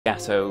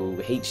Gato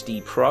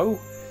HD Pro,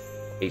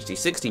 HD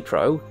 60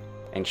 Pro,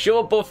 and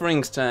sure,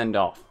 buffering's turned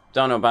off.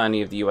 Don't know about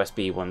any of the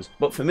USB ones,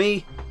 but for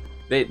me,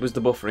 it was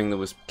the buffering that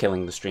was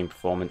killing the stream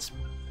performance.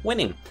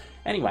 Winning.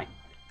 Anyway,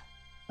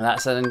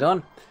 that said and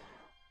done,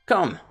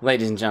 come,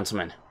 ladies and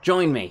gentlemen,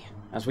 join me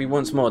as we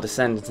once more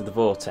descend into the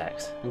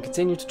Vortex and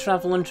continue to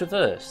travel and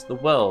traverse the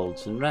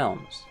worlds and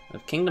realms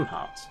of Kingdom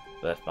Hearts,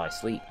 Birth by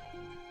Sleep.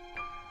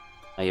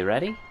 Are you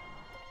ready?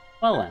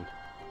 Well then,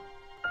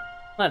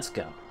 let's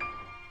go.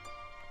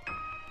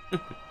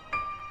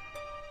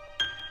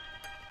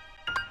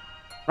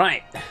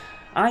 Right,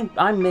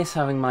 I miss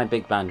having my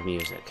big band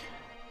music.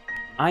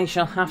 I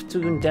shall have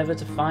to endeavour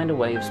to find a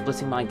way of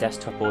splitting my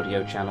desktop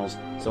audio channels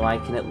so I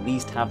can at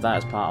least have that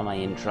as part of my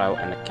intro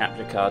and the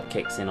capture card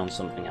kicks in on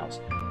something else.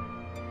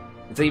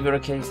 It's either a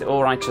case,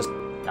 or I just,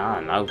 I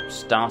don't know,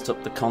 start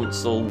up the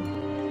console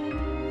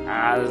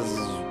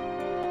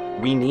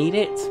as we need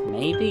it,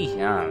 maybe?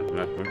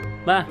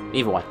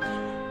 Either way.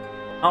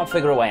 I'll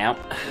figure a way out.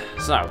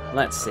 So,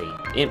 let's see.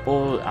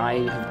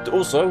 I have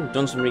also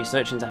done some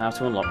research into how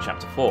to unlock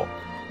Chapter 4.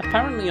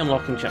 Apparently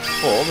unlocking Chapter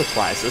 4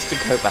 requires us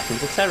to go back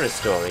into Terra's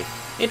story.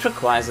 It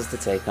requires us to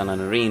take on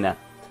an arena.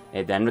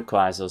 It then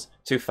requires us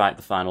to fight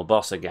the final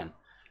boss again.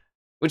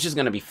 Which is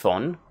going to be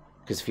fun,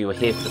 because if you were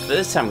here for the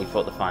first time we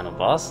fought the final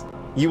boss,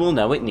 you will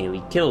know it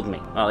nearly killed me.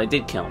 Well, it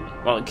did kill me.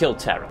 Well, it killed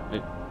Terra.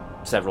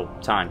 Several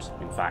times,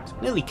 in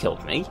fact. Nearly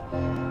killed me.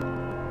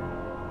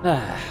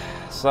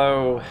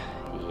 So,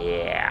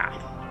 yeah.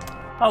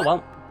 Oh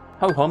well.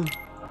 Ho-hum.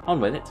 On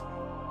with it.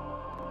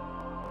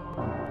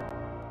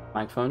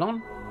 Microphone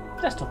on.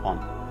 Desktop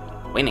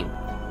on. Winning.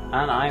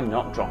 And I'm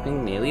not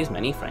dropping nearly as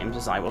many frames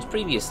as I was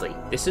previously.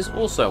 This is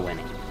also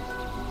winning.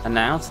 And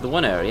now to the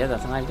one area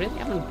that I really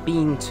haven't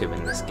been to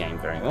in this game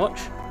very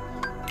much.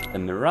 The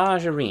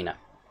Mirage Arena.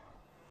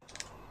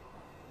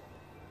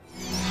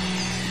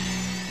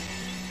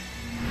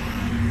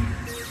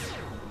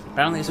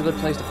 Apparently it's a good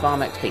place to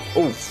farm XP.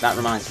 Oh, that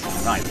reminds me.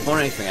 Right, before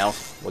anything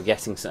else, we're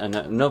getting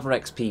another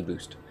XP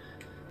boost.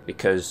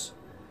 Because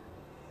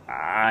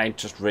I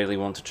just really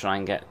want to try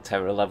and get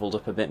Terra leveled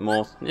up a bit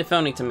more. If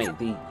only to make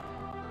the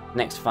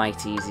next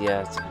fight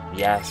easier.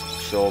 Yes,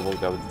 sure, we'll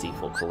go with the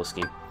default colour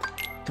scheme.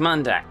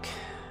 Command deck.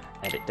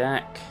 Edit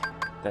deck.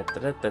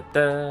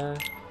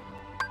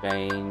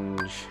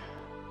 Change.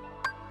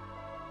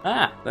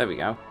 Ah, there we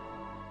go.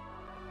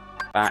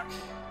 Back.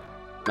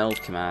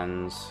 Meld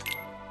commands.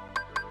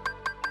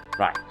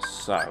 Right,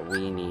 so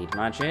we need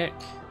magic.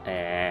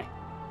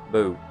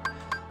 Boo.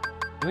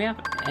 Do we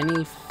have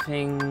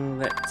anything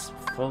that's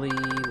fully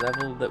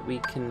leveled that we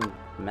can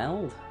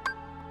meld?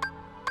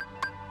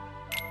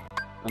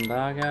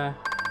 Lumbaga?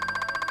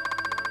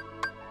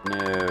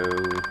 No.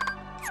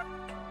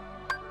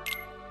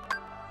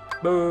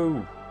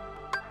 Boo!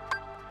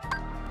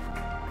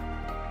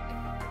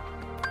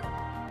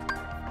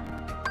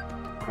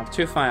 I have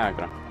 2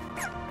 Viagra.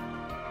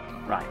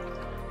 Right.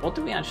 What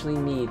do we actually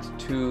need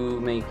to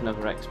make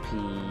another XP?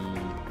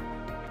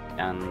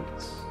 And...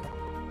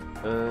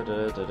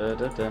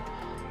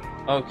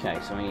 Okay,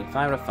 so we need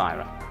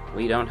Fire.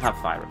 We don't have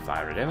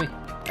Fire, do we?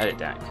 Edit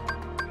deck.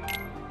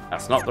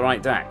 That's not the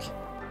right deck.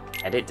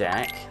 Edit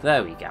deck.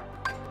 There we go.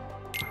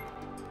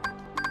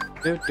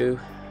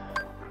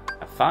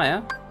 A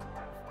Fire,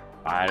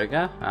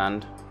 Viagra,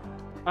 and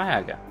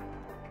Viagra.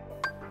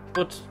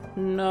 But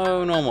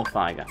no normal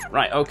Viagra.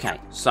 Right, okay,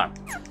 so.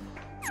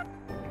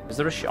 Is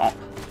there a shop?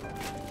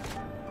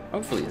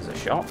 Hopefully there's a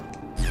shop.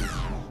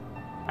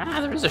 Ah,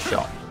 there is a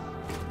shop.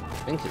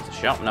 I think it's a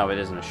shop. No, it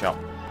isn't a shop.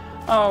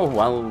 Oh,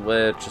 well,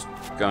 we're just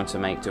going to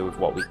make do with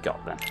what we've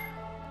got then.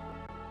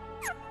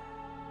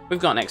 We've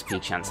got an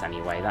XP chance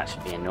anyway. That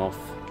should be enough.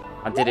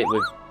 I did it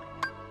with...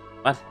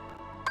 What?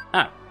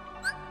 Oh.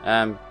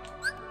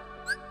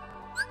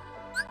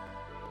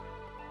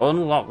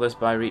 Unlock this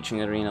by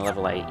reaching arena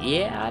level 8.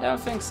 Yeah, I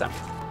don't think so.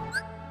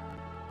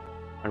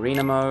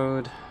 Arena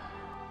mode.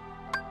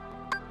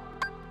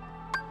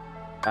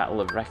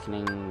 Battle of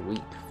Reckoning,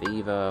 Weep,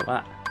 Fever,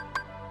 what?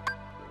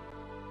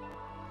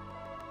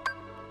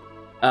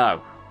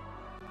 Oh.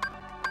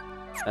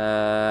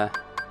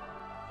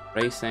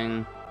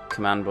 Racing,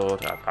 command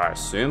board. I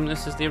assume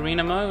this is the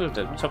arena mode.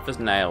 Tough as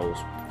nails.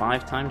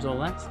 5 times or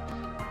less.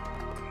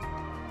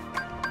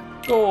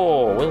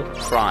 Oh, we'll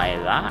try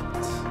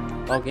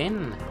that. Log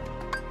in.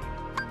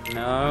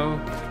 No.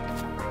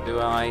 Do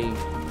I?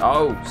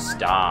 Oh,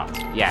 start.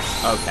 Yeah.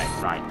 Okay.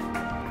 Right.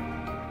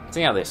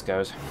 See how this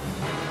goes.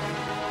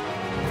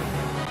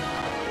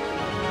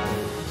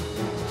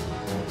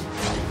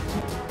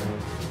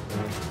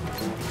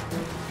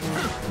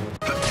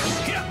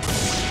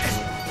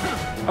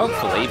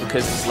 Hopefully,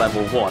 because it's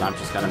level 1, I'm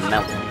just going to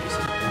melt these.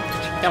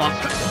 Come on.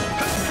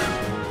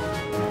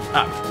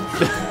 Oh.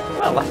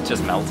 Well, that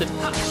just melted.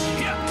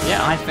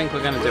 Yeah, I think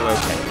we're going to do okay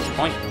at this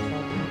point.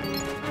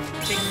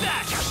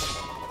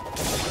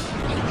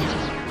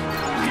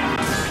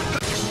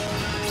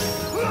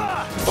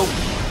 Oh.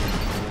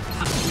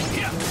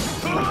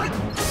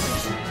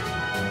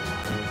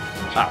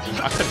 Oh,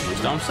 I could have used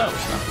it on self,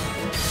 though.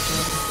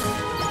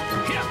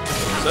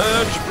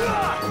 Surge!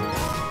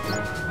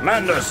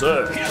 Commander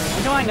Surge!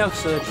 Where do I know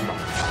Surge from?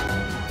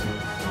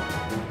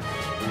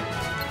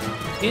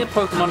 He's a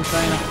Pokemon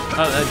trainer,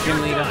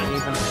 gym leader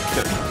even.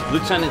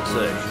 Lieutenant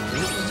Surge.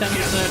 Is it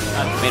Lieutenant Surge?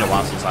 It's been a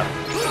while since I've...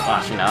 Well,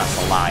 actually, no, that's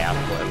a lie. I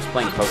was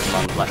playing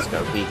Pokemon Let's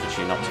Go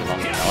Pikachu not too long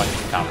ago. I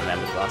just can't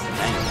remember the last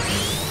name.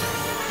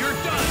 You're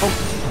done! Oh.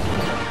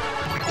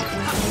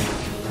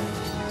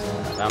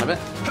 Down a bit.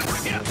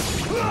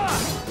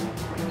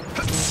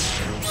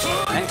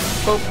 Okay.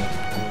 Boop.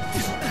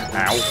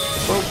 Ow.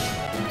 Boop.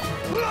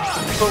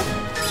 Boop.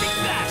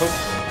 Boop.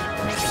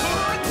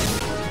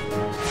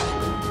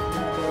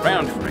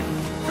 Round 3.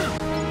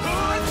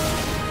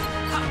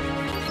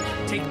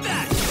 Take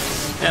that.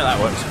 Yeah, that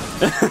works.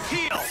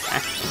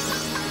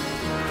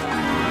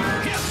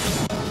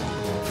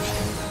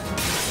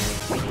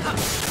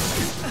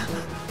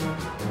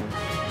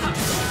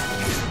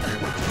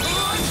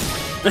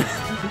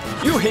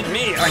 You hit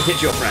me, I hit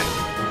your friend.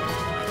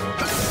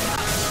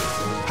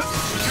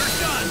 You're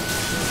done.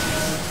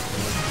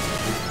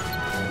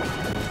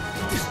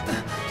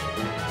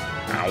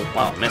 Ow,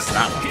 well, missed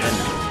that one, didn't I?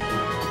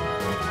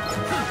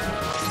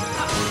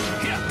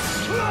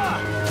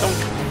 Don't.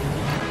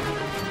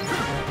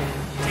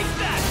 Take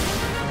that.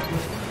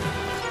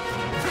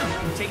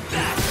 Take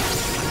that.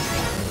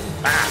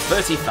 Ah,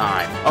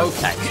 35.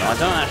 Okay, so I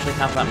don't actually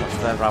have that much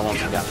further I want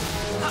to go.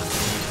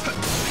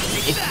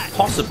 If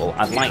possible,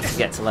 I'd like to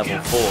get to level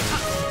 40.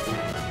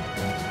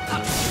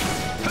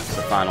 That's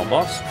the final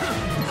boss.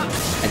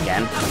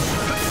 Again.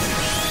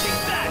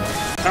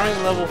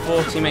 Carrying level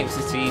 40 makes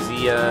it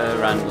easier,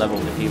 and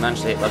if you manage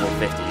to hit level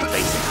 50, it's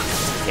basically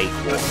just a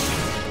cakewalk.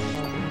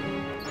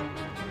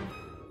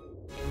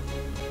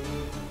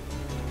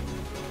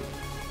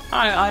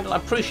 I'd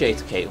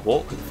appreciate a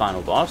cakewalk with the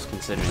final boss,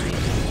 considering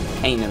the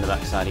pain in the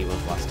backside he was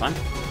last time.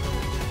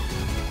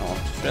 Oh, I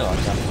just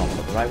realised I've not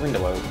got the right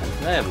window open.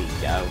 There we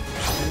go.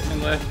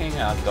 Everything working.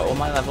 I've got all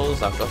my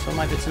levels. I've got all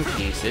my bits and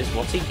pieces.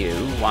 What are you?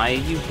 Why are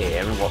you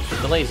here? And what's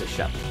with the laser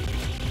shot?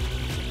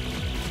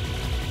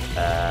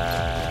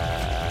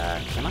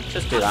 Can I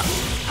just do that?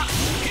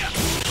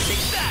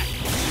 Take that.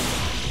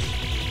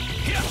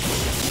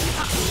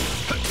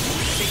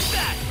 Take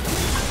that.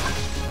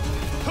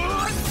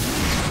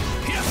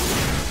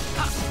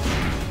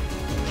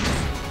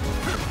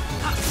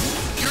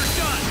 You're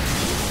done.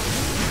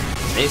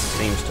 This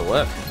seems to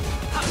work.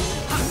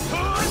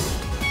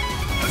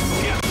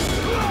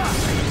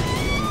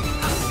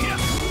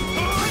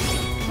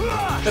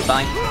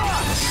 Goodbye.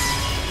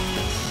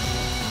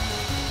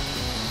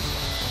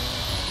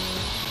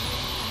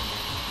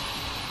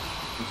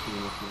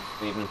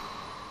 Even.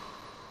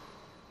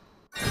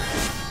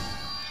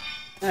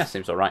 Yeah,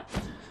 seems alright.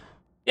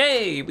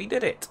 Yay, we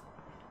did it!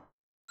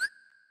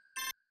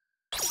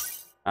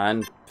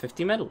 And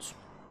 50 medals.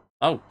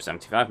 Oh,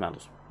 75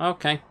 medals.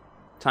 Okay.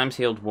 Times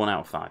healed 1 out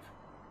of 5.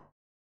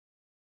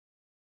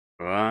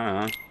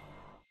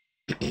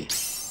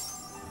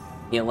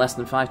 Heal less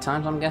than 5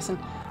 times, I'm guessing.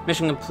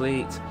 Mission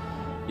complete.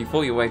 You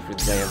fought your way through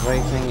the day of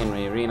racing in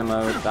the arena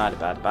mode.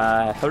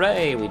 Bye.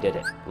 Hooray, we did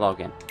it.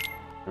 Log in.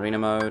 Arena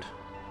mode.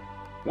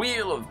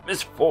 Wheel of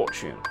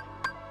Misfortune.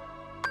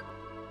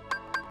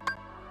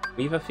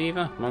 Weaver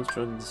Fever?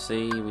 Monster of the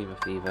Sea. Weaver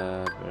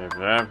Fever.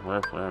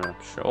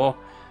 Sure.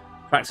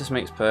 Practice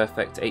makes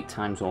perfect 8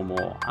 times or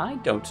more. I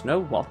don't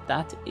know what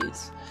that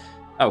is.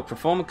 Oh,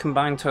 perform a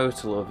combined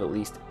total of at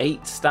least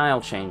 8 style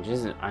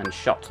changes and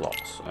shot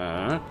locks.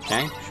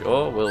 Okay,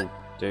 sure, we'll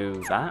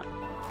do that.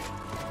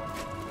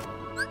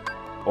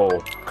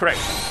 Or,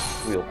 correct,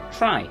 we'll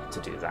try to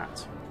do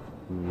that.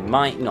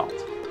 Might not.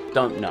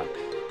 Don't know.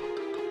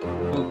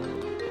 Boop.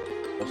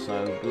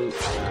 Also, boop,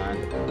 and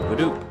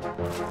badoop.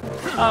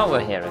 Oh,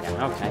 we're here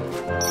again, okay.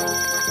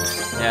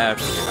 Yeah, we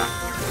should do that.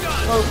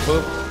 Boop,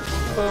 boop,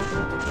 boop.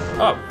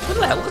 Oh, what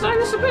the hell did I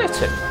disappear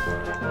to?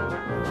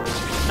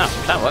 Oh,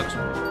 that works.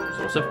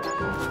 Sort of.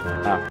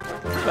 Oh,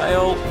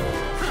 fail.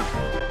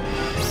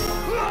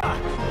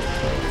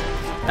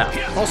 No,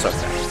 also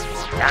fail.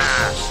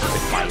 Ah,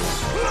 stupid fight.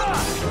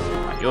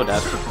 Right, you're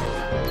dead.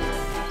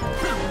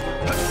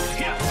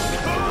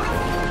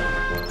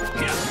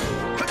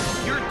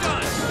 You're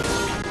done.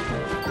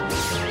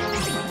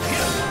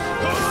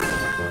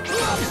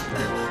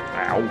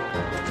 Ow.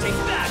 Take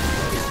that.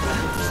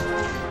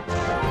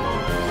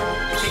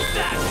 Take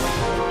that.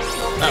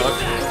 That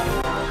works.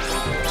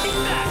 Take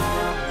that.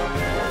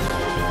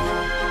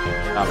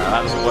 Oh no,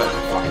 that doesn't work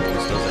with flying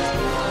things, does it?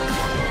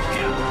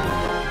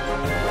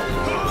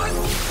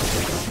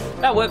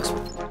 That works.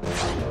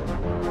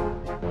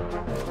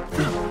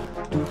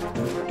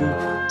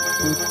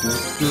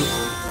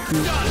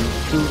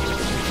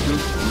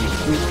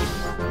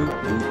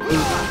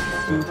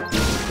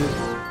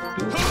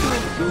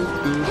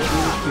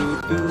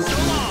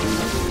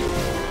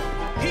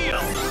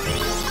 Heal.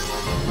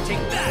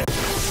 Take that.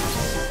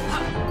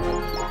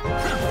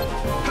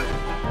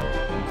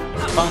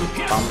 Bum,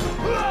 bum.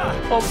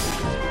 Oh.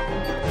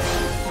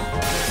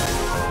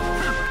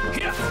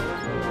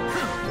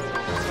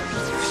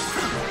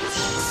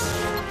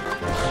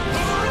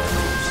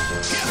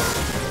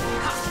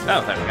 Oh,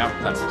 there we go.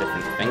 That's a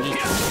different thingy.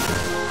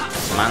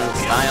 Command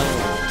style,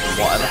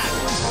 whatever.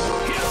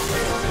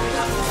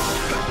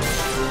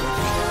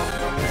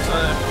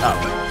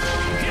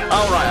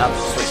 Oh, right, I've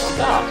switched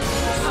that.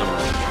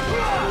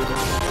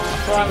 I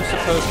thought I was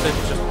supposed to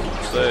just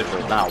surge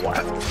with that,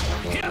 whatever.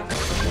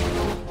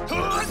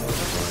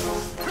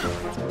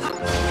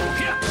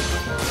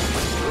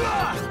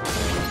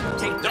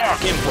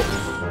 Dark Impulse.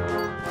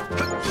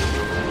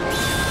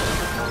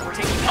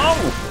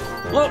 Oh!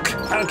 Look!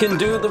 I can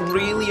do the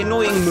really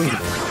annoying move.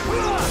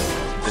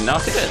 Didn't know I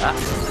could do that.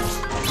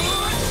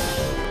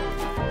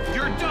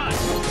 You're done.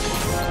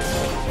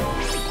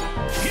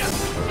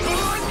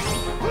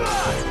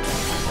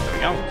 There we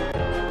go.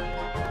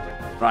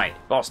 Right,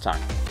 boss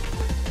time.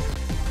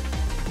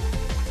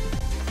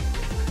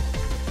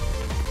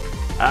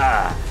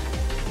 Ah,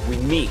 we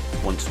meet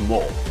once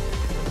more.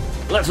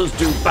 Let us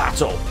do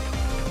battle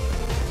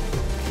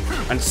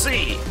and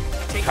see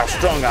how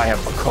strong I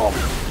have become.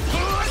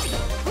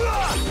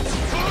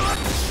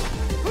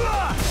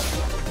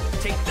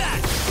 Take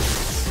that.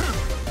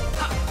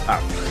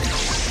 Oh.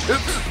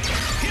 Oops.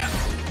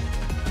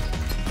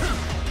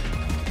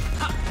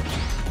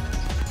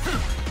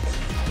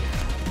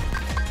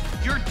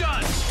 You're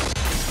done.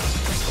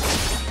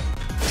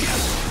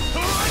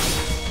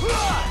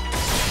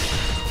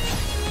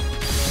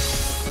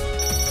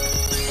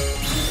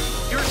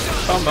 You're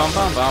done. Bum bum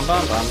bum bum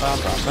bum bum bum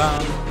bum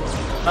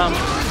bum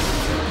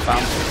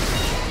bum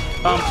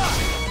bum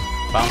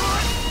bum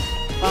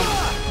bum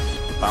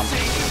bum.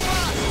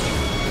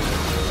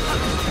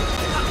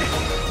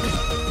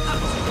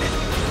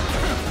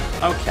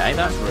 Okay,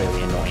 that's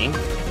really annoying.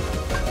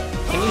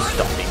 Can you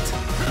stop it?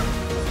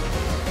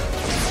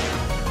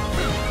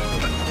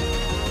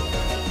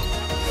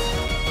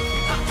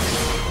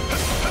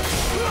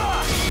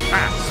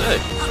 Ah,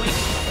 surge, sweet.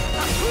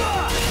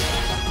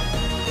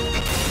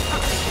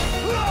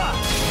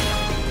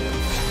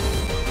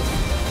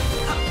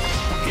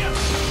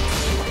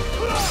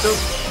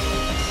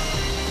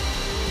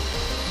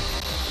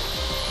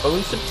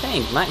 Bonus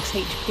obtained, max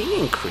HP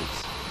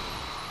increase.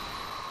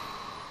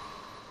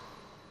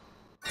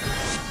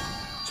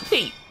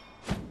 Sweet!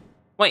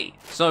 Wait,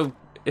 so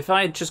if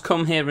I had just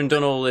come here and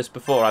done all this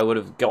before, I would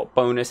have got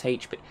bonus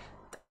HP.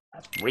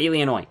 That's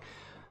really annoying.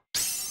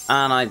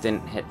 And I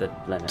didn't hit the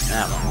limit.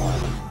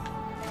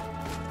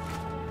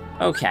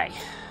 Okay.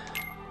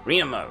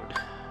 Arena mode.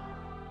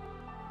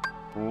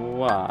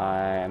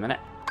 Why a minute.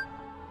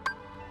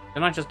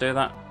 Didn't I just do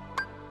that?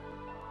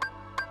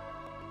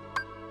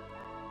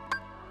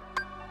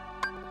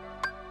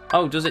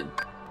 Oh, does it?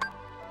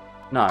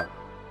 No.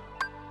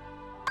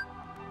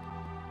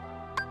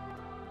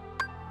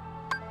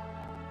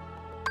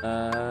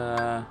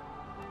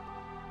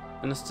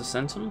 Sinister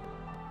Sentinel?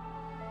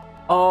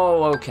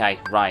 Oh, okay.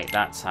 Right,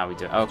 that's how we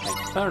do it. Okay,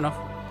 fair enough.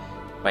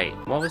 Wait,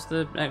 what was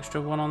the extra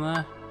one on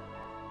there?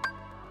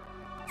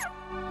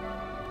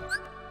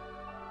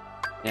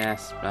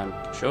 Yes,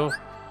 sure.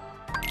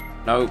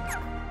 Nope.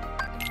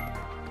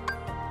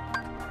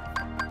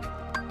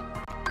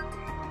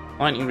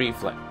 Lightning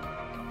Reflex.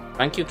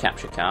 Thank you,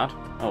 capture card.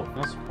 Oh,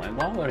 that's fine.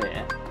 While we're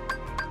here.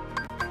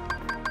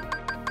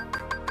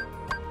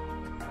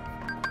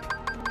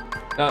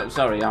 Oh,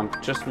 sorry, I'm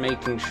just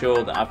making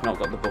sure that I've not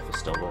got the buffer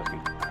still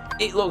working.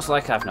 It looks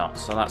like I've not,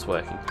 so that's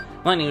working.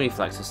 Lightning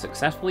Reflex will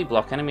successfully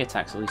block enemy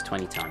attacks at least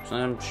 20 times.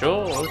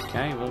 Sure,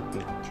 okay, we'll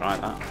try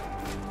that.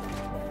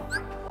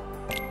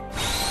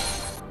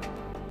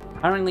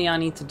 Apparently I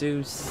need to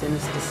do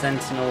Sinister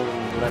Sentinel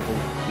level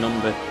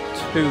number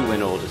 2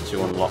 in order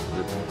to unlock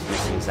the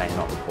missing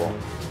Xehanort report.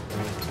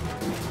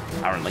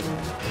 Apparently.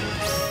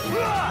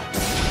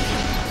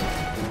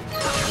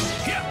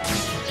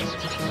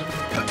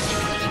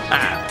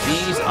 Ah,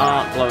 these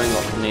aren't blowing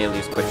up nearly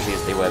as quickly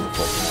as they were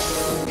before.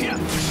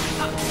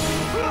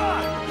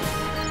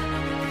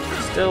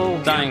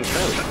 Still dying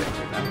fairly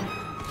quickly though.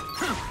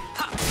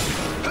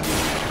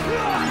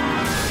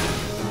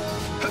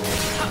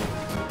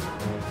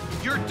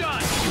 You're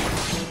done.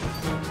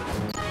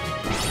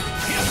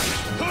 You're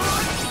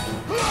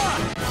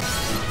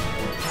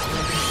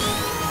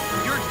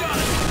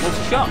done.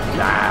 Multi-shot.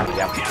 Ah,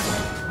 yeah.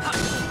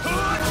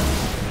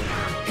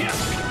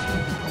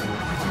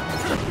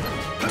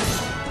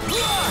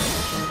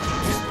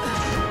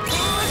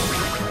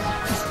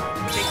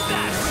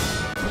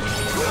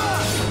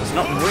 It's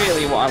not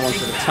really what I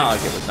wanted to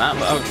target with that,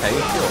 but okay,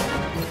 sure.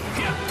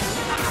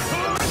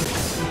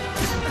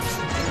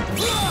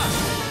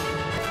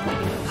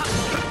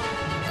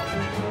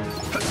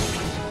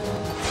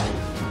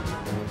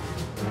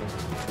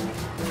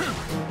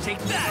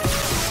 Take that.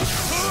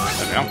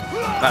 There we go.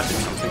 That did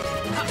something.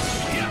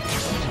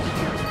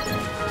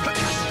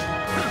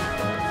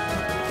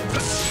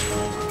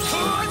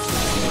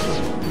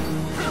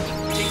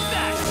 Take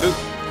that. Oop.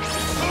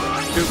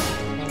 Oop.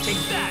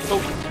 Take that.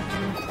 Oh.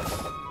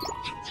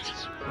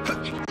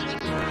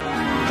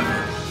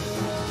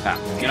 Ah,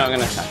 you're not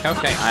gonna attack.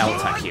 Okay, I'll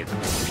attack you.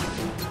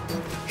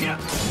 Heal.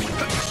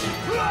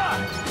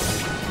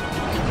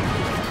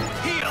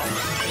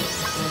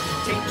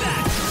 Take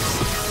that.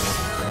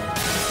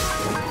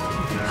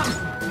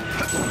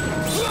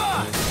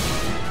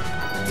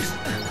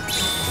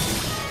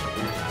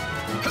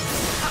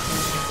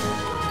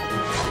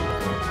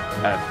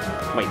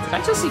 Wait, did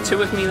I just see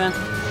two of me then?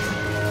 You're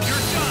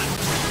done.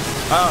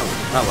 Oh,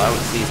 hello,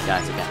 it's these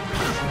guys again.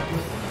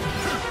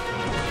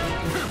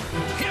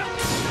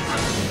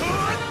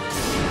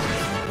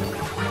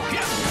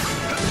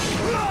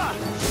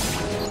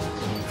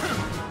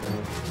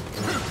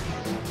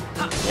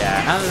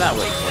 Yeah, how did that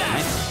work for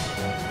me?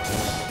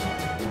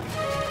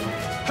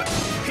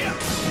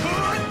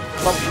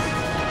 Well,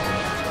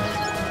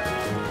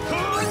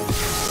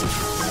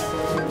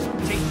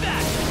 Take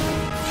that.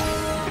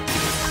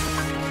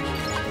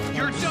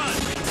 You're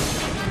done.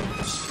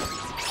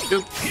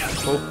 doop.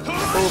 Boop,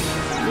 boop,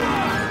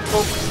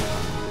 boop.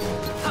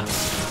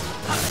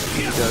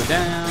 You go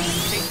down.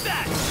 Take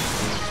that.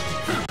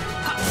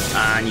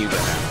 And you go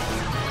down.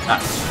 Ah,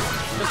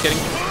 just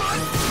kidding.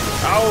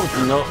 Oh,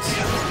 nuts.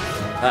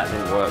 That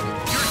didn't work.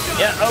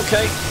 Yeah,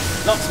 okay.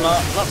 Not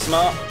smart, not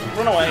smart.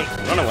 Run away,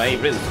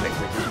 really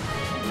quickly.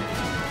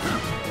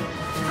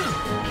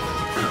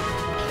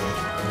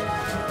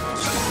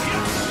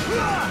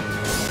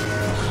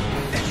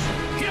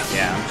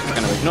 Yeah, I'm just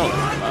going to ignore them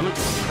for the moment.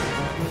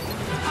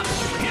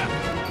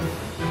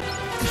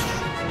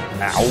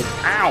 Ow,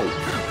 ow!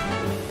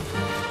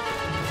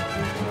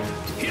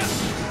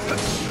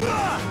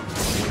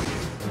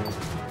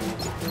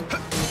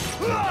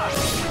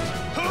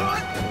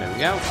 There we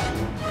go.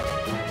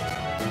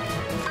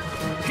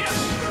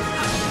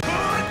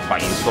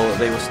 Quite useful that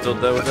they were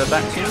stood there with their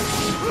backs to me.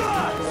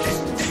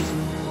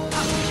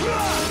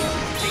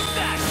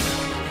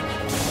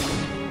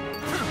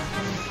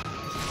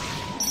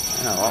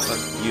 You know what,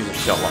 let's use a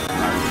shot lock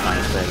now and try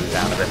and slow them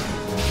down a bit.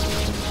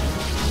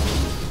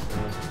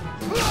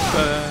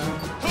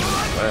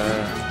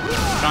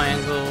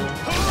 Triangle.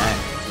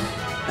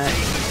 X.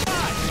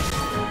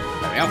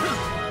 There we go.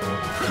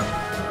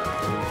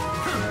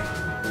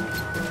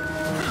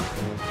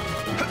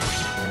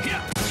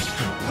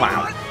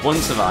 Wow, one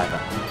survivor.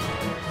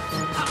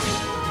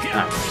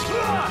 Ah.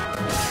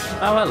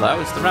 Oh, hello,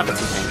 it's the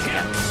rabbity thing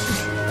again.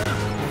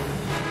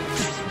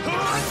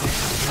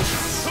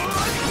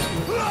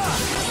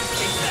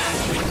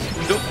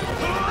 Oop.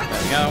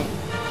 There we go.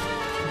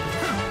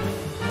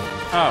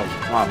 Oh,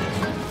 wow.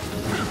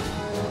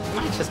 I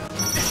might just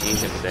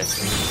use it with this.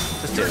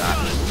 Just do that.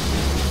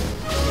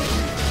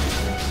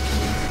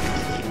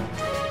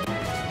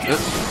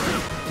 Oop.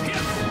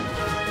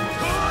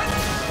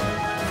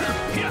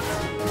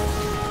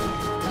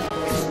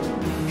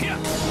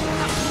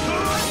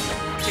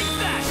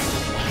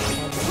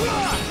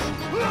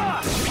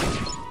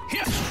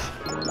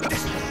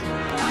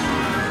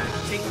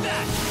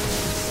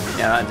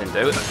 Yeah, that didn't do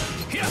it.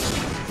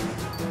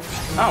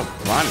 Oh,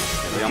 blimey.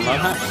 Did we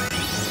unload that?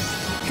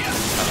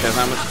 That shows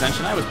how much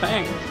attention I was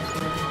paying.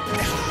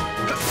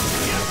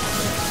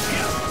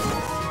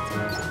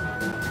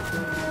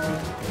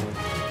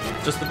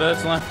 Just the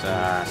birds left?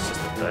 Ah, it's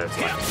just the birds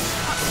left.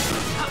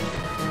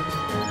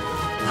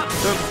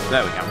 Oop,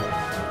 there we go.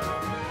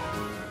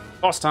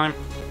 Boss time.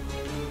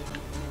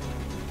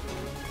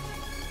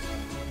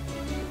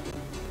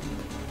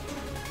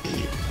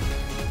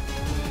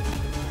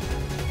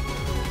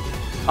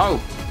 Oh,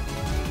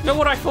 you know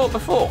what I thought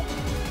before?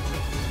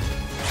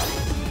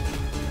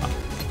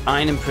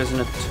 Iron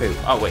Imprisoner 2.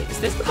 Oh wait, is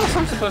this the boss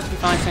I'm supposed to be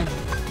fighting?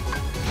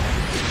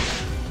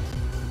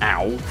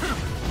 Ow.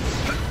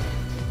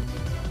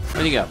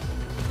 Where'd he go?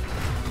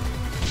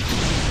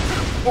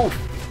 Oh.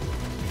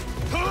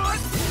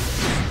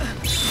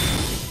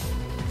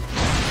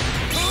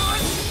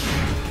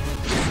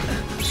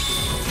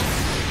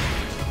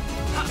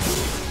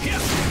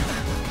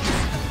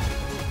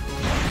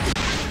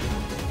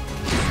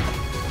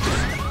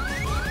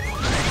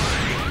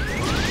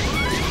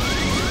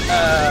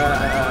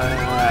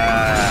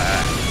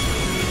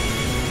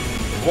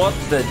 What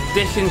the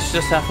dickens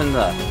just happened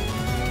there?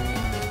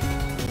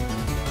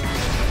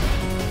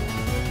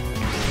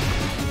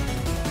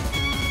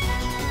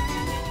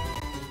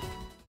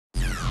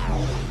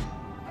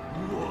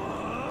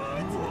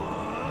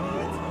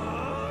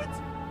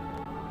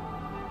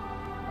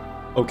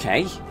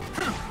 Okay.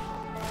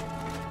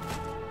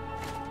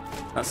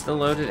 That's still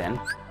loaded in?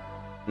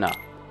 No.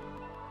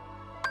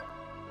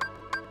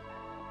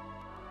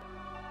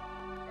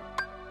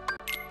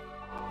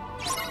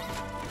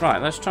 Right,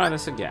 let's try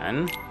this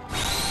again.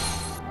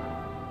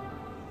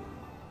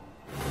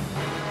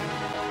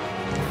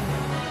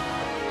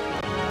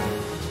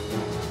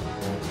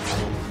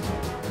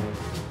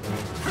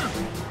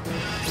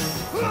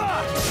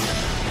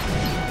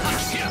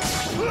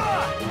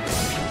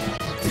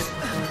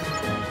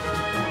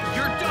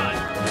 You're done.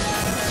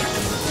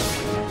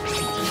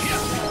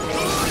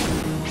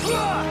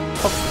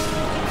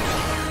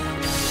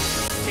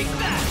 Take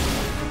that.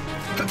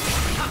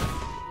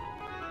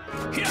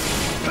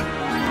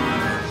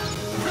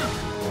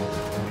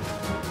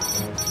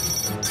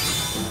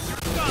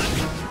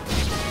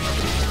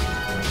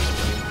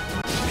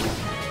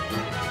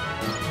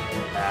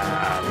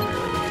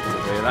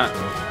 That.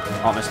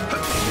 Honest.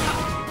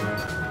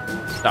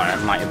 Sorry, I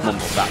might have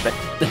mumbled that bit.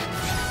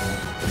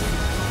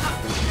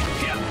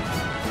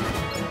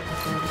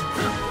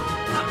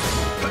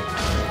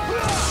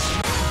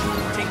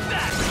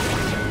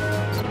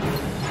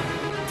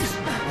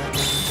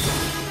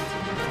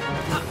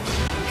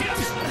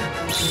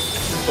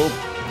 Oh,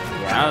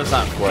 yeah, how does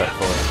that work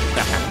for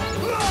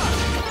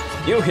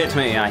you? You hit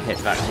me, I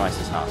hit back twice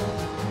as hard.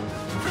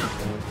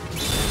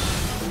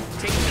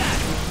 Take that.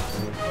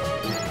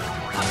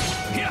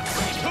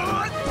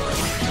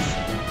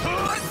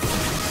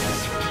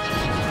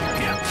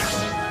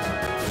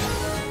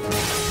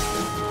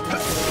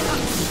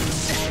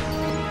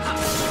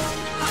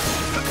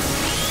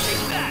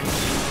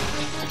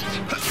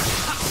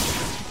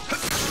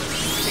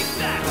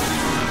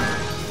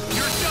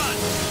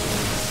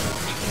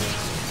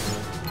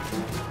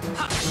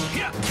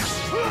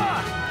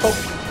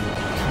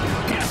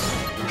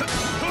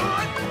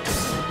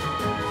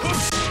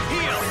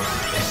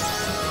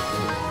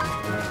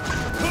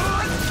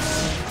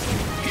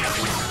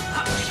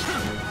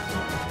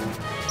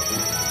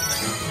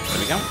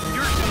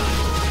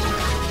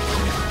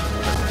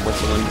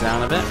 Whistling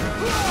down a bit.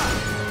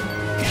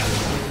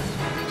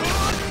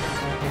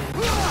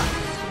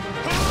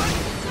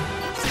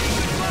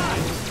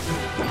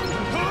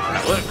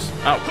 That works.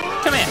 Oh,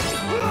 come here.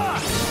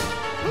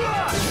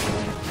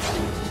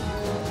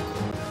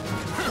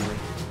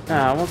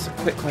 Ah, what's a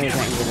quick way of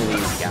getting rid of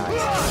these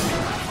guys?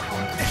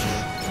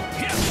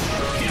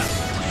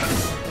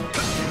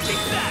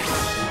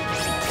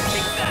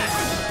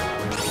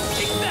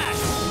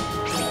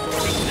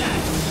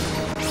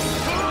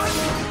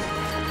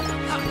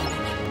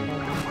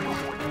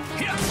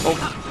 Oh.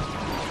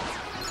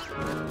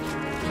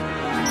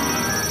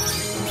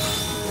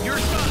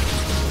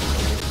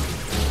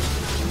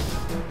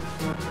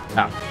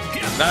 Ah.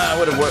 That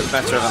would have worked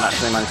better than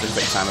actually managed a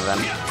quick time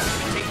event.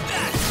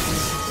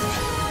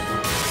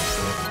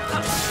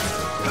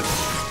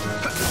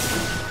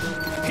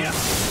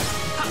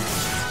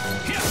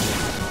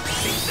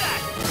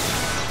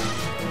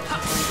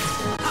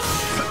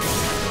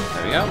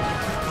 There we go.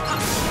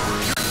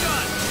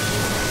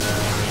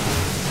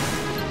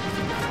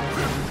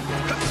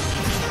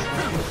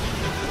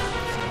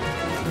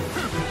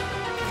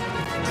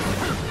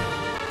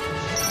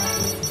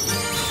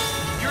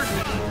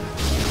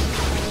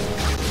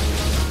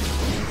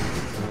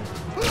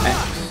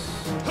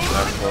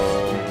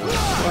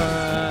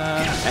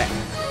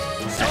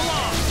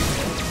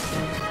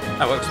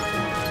 That works.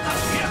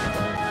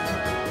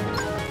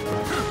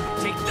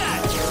 Take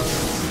that.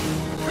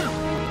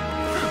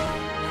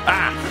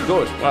 Ah,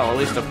 good. Well, at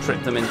least I've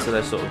tricked them into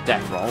their sort of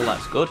death roll.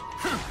 That's good.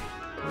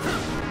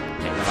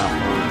 Take them out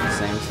all at the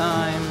same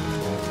time.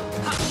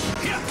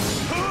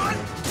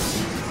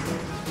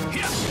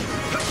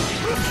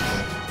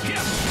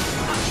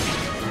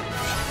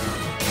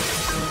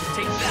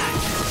 Take that.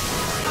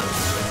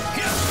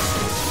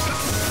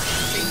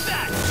 Take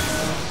that.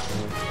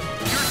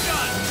 You're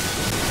done.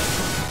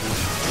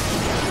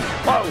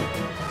 Whoa!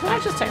 Can I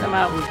just take them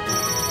out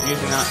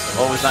using that?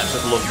 Or was that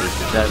just lucky?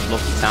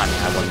 Lucky timing,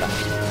 I wonder.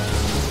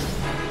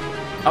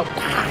 Oh,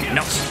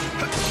 nuts!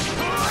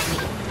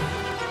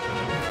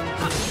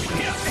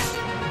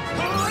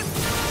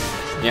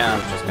 Yeah,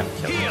 I'm just gonna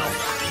kill you.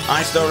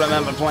 I still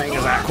remember playing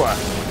as Aqua.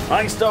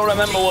 I still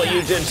remember what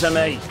you did to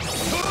me.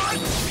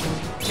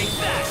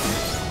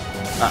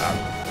 Uh-oh.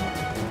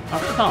 Oh,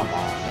 come on,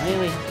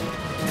 really?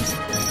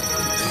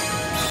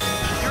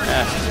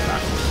 Yeah,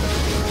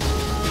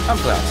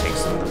 hopefully I'll take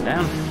some of them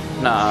down.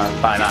 No,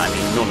 by that I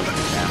mean none of them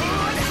down.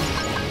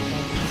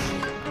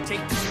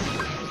 Take this.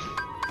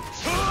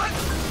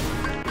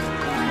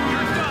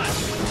 You're done.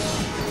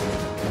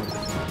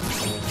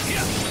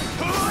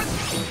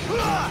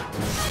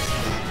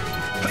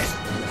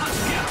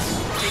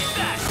 Take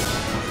that.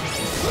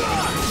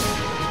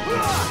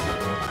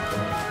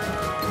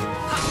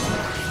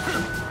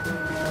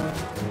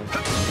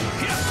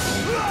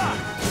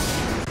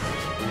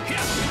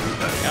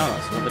 Oh,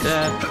 that's another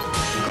dead.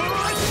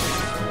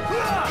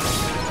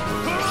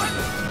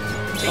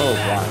 Oh,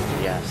 wow,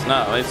 yes.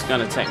 No, it's going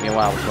to take me a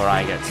while before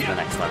I get to the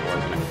next level,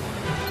 isn't it?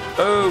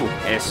 Oh,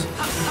 yes.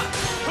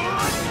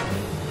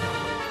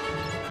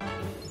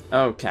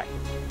 Okay.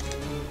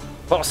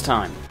 Boss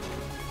time.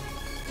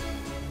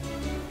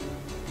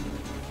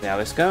 See how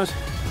this goes.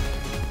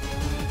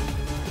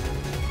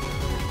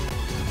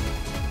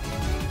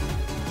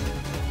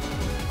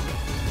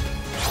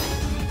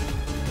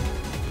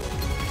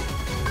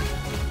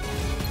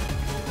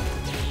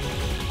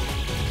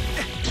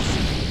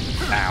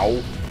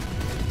 Ow.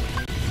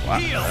 Wow.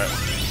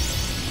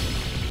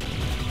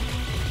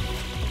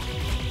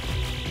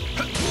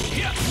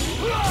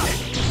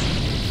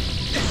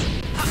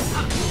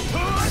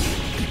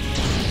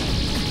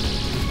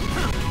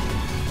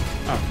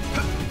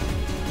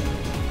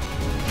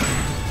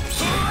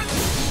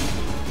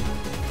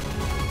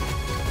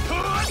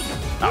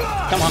 Oh,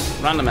 come on,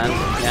 random end.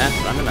 Yeah,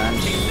 random end.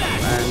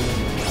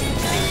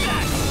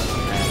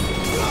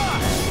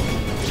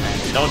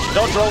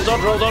 Dodge roll,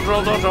 dodge roll, dodge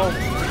roll, dodge roll.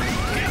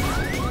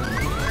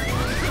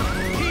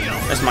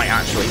 This might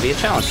actually be a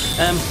challenge.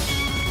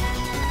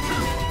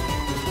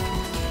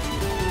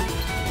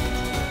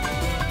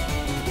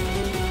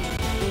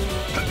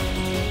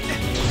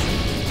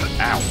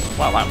 Ow.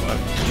 Well, that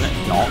worked, didn't it?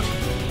 Not.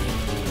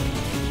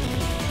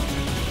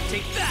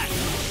 Take that.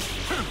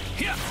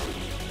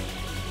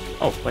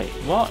 Oh, wait,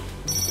 what?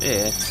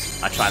 Yeah,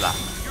 I try that.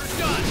 You're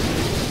done.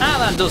 Ah,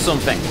 that does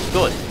something.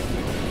 Good.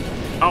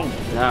 Oh,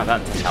 no,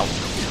 that didn't help.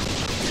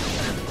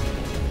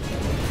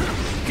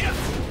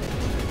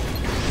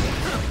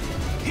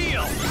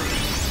 Heal.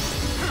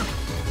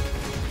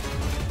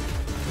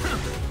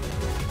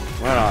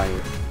 Where are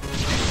you?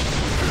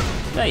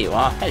 There you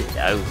are.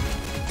 Hello.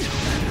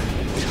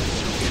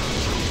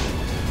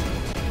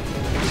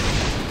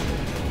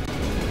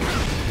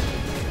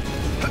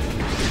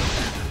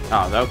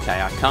 Oh, okay.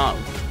 I can't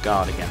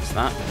guard against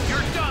that. You're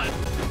done.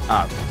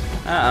 Oh.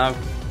 Uh-oh.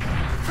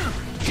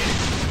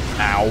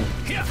 Ow.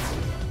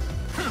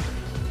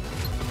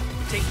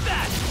 Take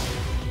that.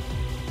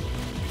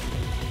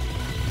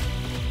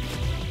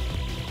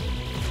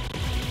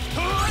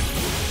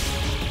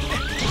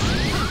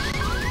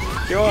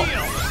 Sure.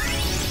 Heal.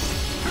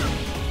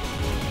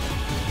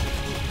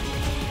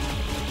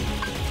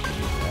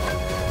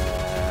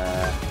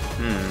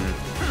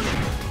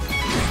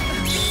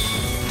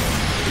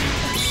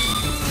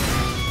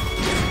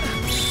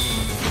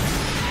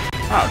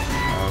 Oh,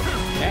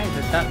 okay.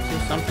 Did that do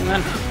something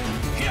then?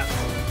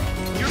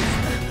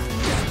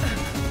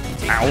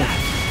 Ow.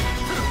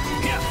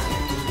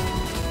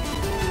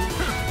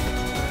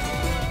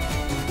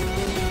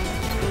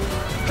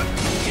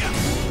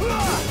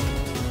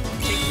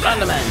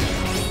 Random end.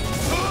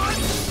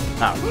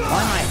 Oh,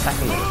 why am I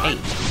attacking with H?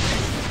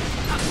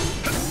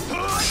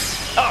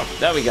 Oh,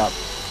 there we go.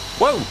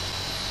 Whoa!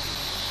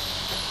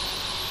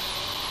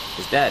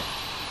 He's dead.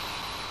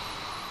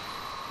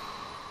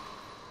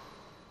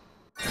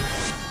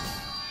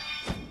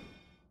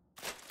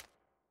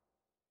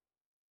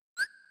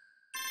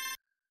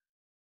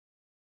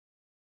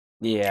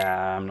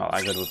 Yeah, I'm not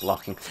that good with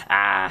blocking.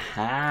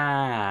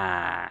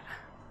 Aha!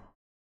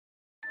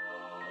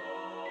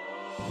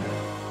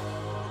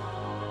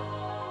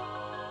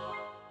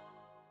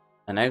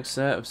 An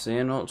excerpt of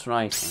Xehanort's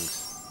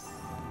writings.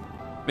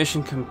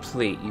 Mission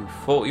complete. You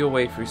fought your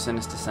way through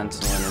Sinister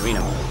Sentinel and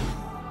Arena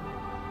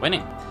World.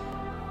 Winning.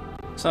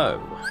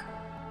 So,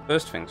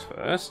 first things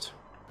first.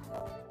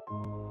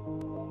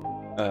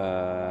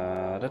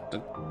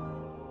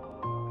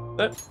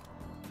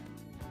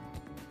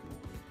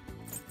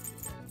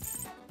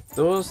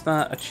 Does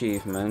that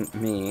achievement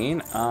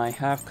mean I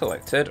have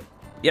collected?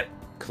 Yep,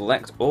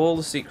 collect all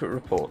the secret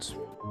reports.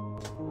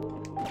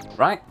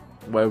 Right,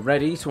 we're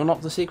ready to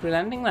unlock the secret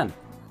ending then.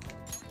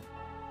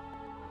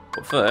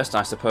 But first,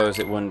 I suppose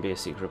it wouldn't be a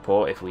secret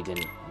report if we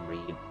didn't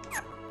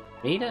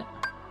read it?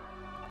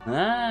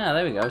 Ah,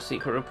 there we go,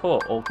 secret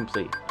report, all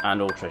complete.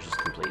 And all treasures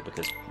complete,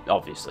 because,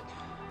 obviously.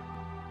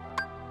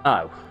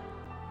 Oh.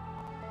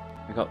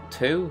 We got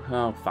 2?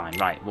 Oh, fine,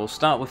 right, we'll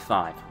start with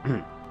 5.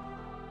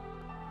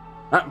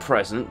 At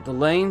present, the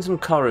lanes and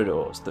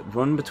corridors that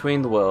run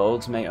between the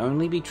worlds may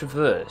only be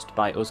traversed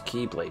by us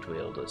Keyblade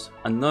wielders,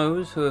 and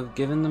those who have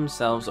given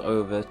themselves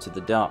over to the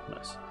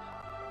darkness.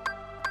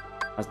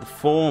 As the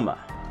former,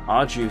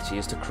 our duty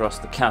is to cross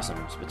the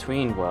chasms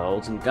between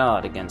worlds and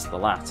guard against the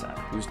latter,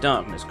 whose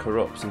darkness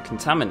corrupts and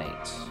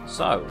contaminates,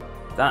 so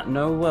that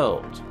no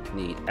world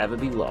need ever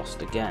be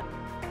lost again.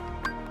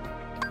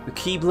 The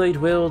Keyblade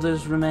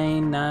wielders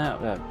remain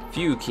now.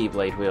 Few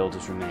Keyblade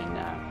wielders remain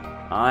now.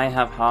 I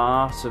have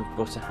heard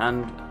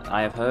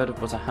of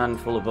but a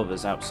handful of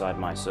others outside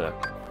my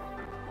circle.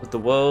 But the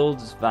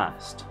world is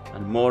vast,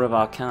 and more of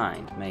our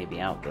kind may be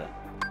out there.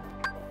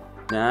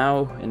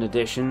 Now, in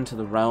addition to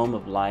the realm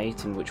of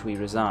light in which we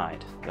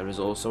reside, there is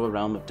also a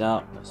realm of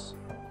darkness,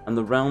 and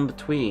the realm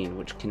between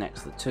which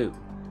connects the two.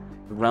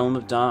 The realm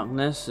of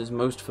darkness is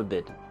most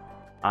forbidden.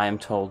 I am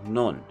told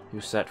none who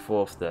set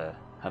forth there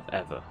have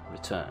ever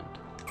returned.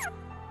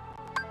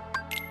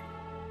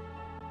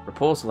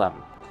 Report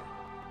 11.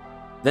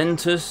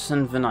 Ventus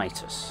and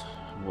Vanitas.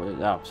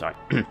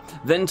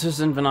 Ventus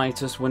and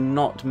Vanitas were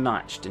not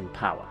matched in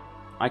power.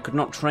 I could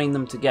not train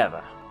them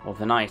together, or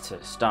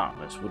Vanitas'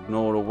 darkness would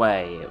gnaw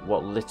away at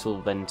what little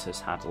Ventus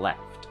had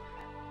left.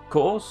 Of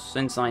course,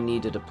 since I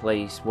needed a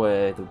place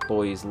where the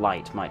boy's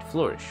light might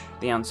flourish,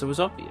 the answer was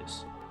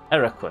obvious.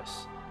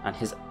 Heracles and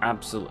his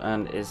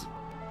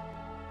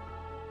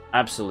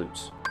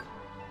absolutes.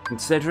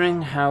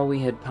 Considering how we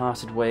had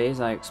parted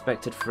ways, I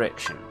expected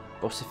friction.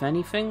 But if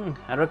anything,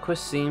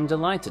 Heracles seemed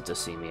delighted to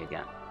see me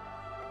again.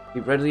 He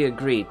readily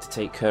agreed to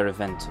take care of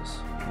Ventus.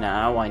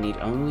 Now I need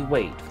only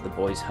wait for the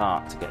boy's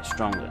heart to get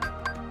stronger.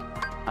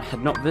 I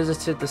had not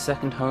visited the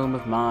second home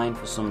of mine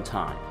for some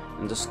time,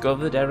 and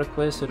discovered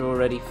Heracles had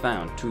already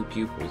found 2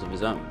 pupils of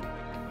his own.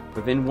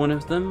 Within one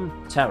of them,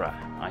 Terra,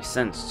 I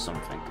sensed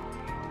something.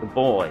 The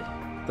boy,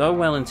 though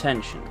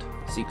well-intentioned,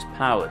 seeks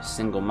power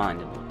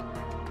single-mindedly,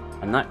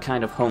 and that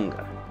kind of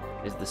hunger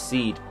is a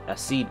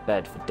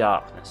seedbed for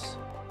darkness.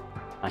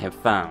 I have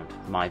found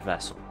my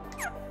vessel.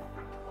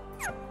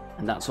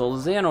 And that's all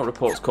the Xehanort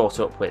report's caught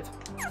up with.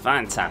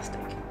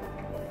 Fantastic.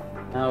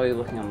 How are we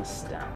looking on the stats?